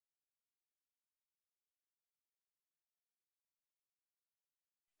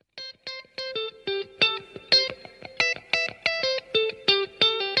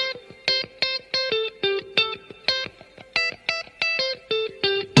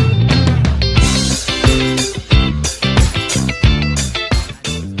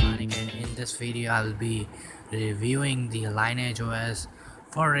video I'll be reviewing the Lineage OS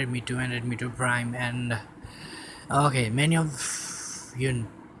for Redmi 2 and Redmi 2 Prime. And okay, many of you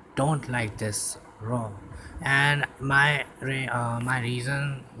don't like this ROM, and my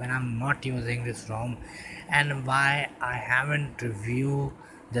reason when I'm not using this ROM and why I haven't reviewed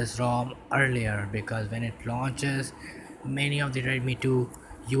this ROM earlier, because when it launches, many of the Redmi 2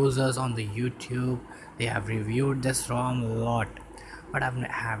 users on the YouTube, they have reviewed this ROM a lot, but I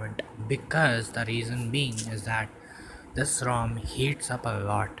haven't, because the reason being is that this ROM heats up a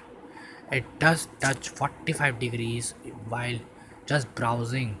lot. It does touch 45 degrees while just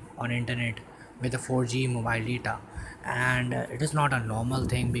browsing on internet with a 4G mobile data, and it is not a normal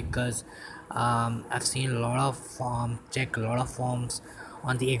thing, because I've seen a lot of check a lot of forms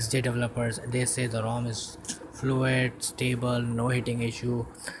on the XJ developers. They say the ROM is fluid, stable, no heating issue,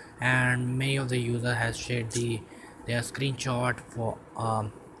 and many of the user has shared their screenshot for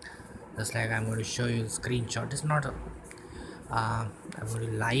just like I'm going to show you the screenshot. It's not a I'm going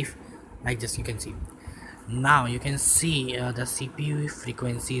to live like this. You can see now, you can see the CPU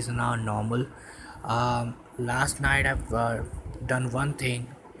frequencies are now normal. Last night I've done one thing.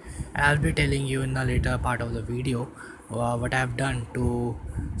 I'll be telling you in the later part of the video what I've done to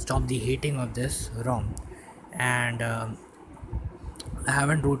stop the heating of this ROM. And I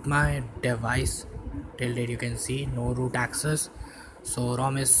haven't root my device till date. You can see no root access, so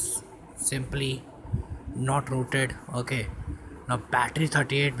ROM is simply not rooted. Okay, now battery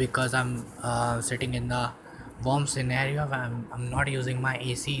 38, because I'm sitting in the warm scenario. I'm not using my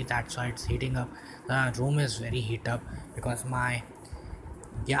AC, that's why it's heating up. The room is very heat up because I'm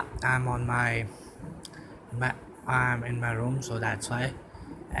on I'm in my room, so that's why.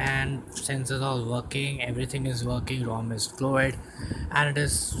 And sensors are working, everything is working, ROM is fluid, and it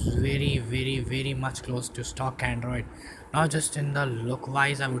is very much close to stock Android, not just in the look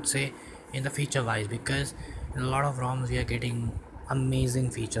wise, I would say in the feature wise, because in a lot of ROMs we are getting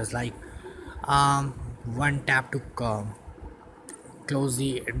amazing features like one tap to close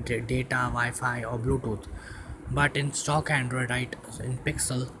the data, Wi-Fi or Bluetooth. But in stock Android, right, in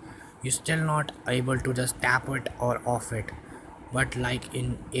Pixel, you're still not able to just tap it or off it. But like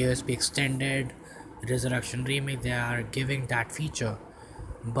in ASP Extended, Resurrection Remake, they are giving that feature,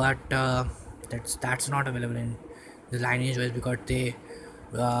 but that's not available in the Lineage OS, because they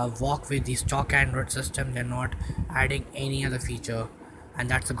work with the stock Android system. They're not adding any other feature, and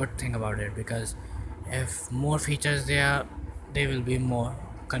that's a good thing about it, because if more features there will be more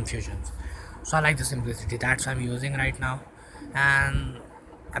confusions. So I like the simplicity, that's what I'm using right now. And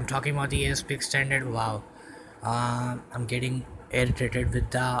I'm talking about the ASP Extended. Wow, I'm getting irritated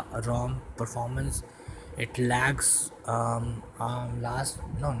with the ROM performance. It lags. Last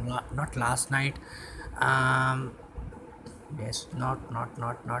no not last night. um yes not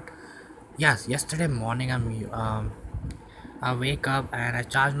yes, yesterday morning I wake up and I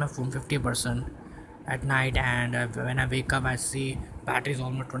charge my phone 50% at night, and when I wake up I see battery is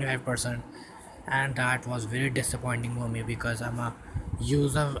almost 25%, and that was very disappointing for me, because I'm a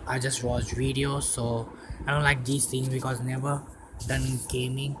user. I just watch videos, so I don't like these things, because never done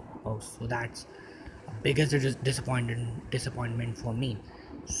gaming. Oh, so that's biggest disappointment for me.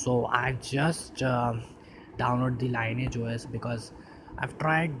 So I just download the Lineage OS, because I've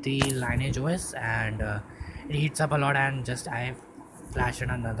tried the Lineage OS, and it heats up a lot, and just I flashed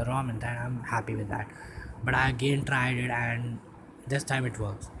another ROM, and then I'm happy with that. But I again tried it, and this time it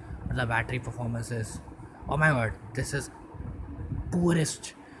works. But the battery performance is, oh my god, this is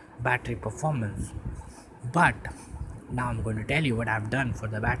poorest battery performance. But now I'm going to tell you what I've done for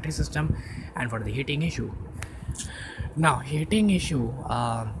the battery system and for the heating issue. Now, heating issue,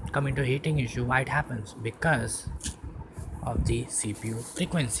 coming to heating issue, why it happens? Because of the CPU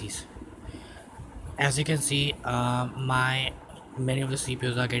frequencies. As you can see, my many of the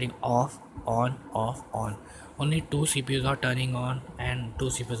CPUs are getting off, on, off, on. Only two CPUs are turning on and two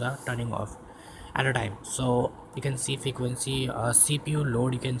CPUs are turning off at a time. So you can see frequency, CPU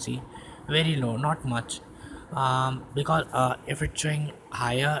load, you can see very low, not much. Because if it's showing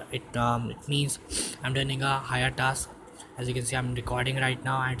higher, it means I'm doing a higher task. As you can see, I'm recording right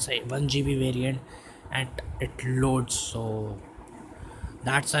now, and it's a 1 GB variant, and it loads. So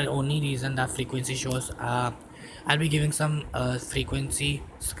that's the only reason that frequency shows. I'll be giving some frequency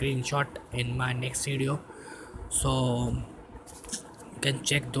screenshot in my next video, so you can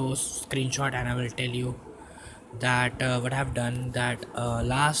check those screenshot, and I will tell you that what I've done. That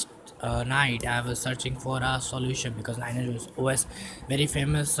last night I was searching for a solution, because Lineage OS very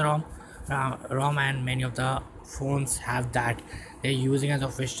famous ROM, and many of the phones have that. They're using as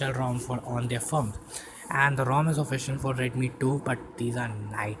official ROM for on their phones, and the ROM is official for Redmi 2, but these are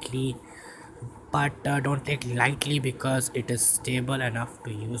nightly but don't take lightly because it is stable enough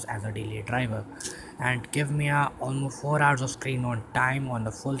to use as a daily driver and give me almost 4 hours of screen on time on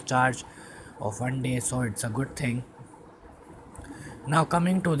the full charge of one day, so it's a good thing. Now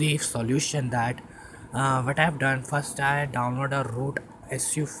coming to the solution, that what I've done, first I download a root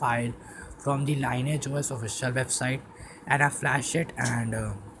su file from the Lineage OS official website, and I flash it and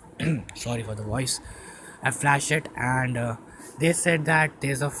sorry for the voice, I flash it and they said that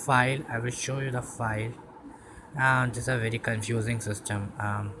there's a file. I will show you the file. This is a very confusing system.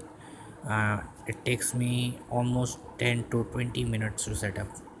 It takes me almost 10 to 20 minutes to set up.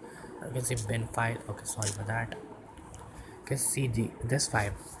 You can see bin file. Okay, sorry for that. Okay, see this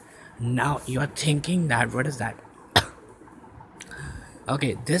file. Now you are thinking that what is that?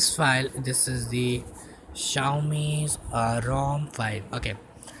 Okay, this file, this is the Xiaomi's ROM file. Okay,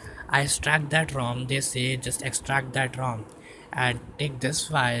 I extract that ROM. They say just extract that ROM and take this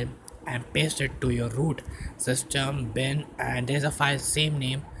file and paste it to your root system bin, and there's a file same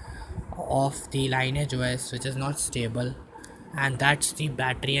name of the Lineage OS which is not stable, and that's the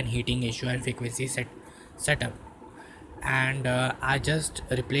battery and heating issue and frequency setup. And I just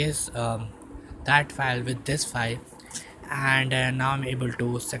replace that file with this file, and now I'm able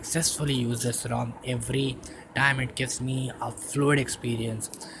to successfully use this ROM every time. It gives me a fluid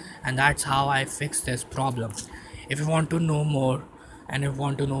experience, and that's how I fix this problem. If you want to know more and if you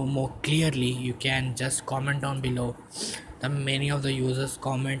want to know more clearly, you can just comment down below. The many of the users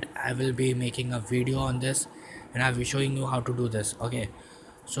comment, I will be making a video on this and I'll be showing you how to do this. Okay,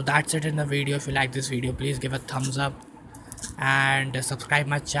 so that's it in the video. If you like this video, please give a thumbs up and subscribe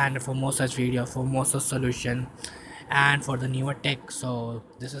my channel for more such video, for more such solution and for the newer tech. So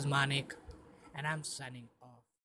this is Manik and I'm signing.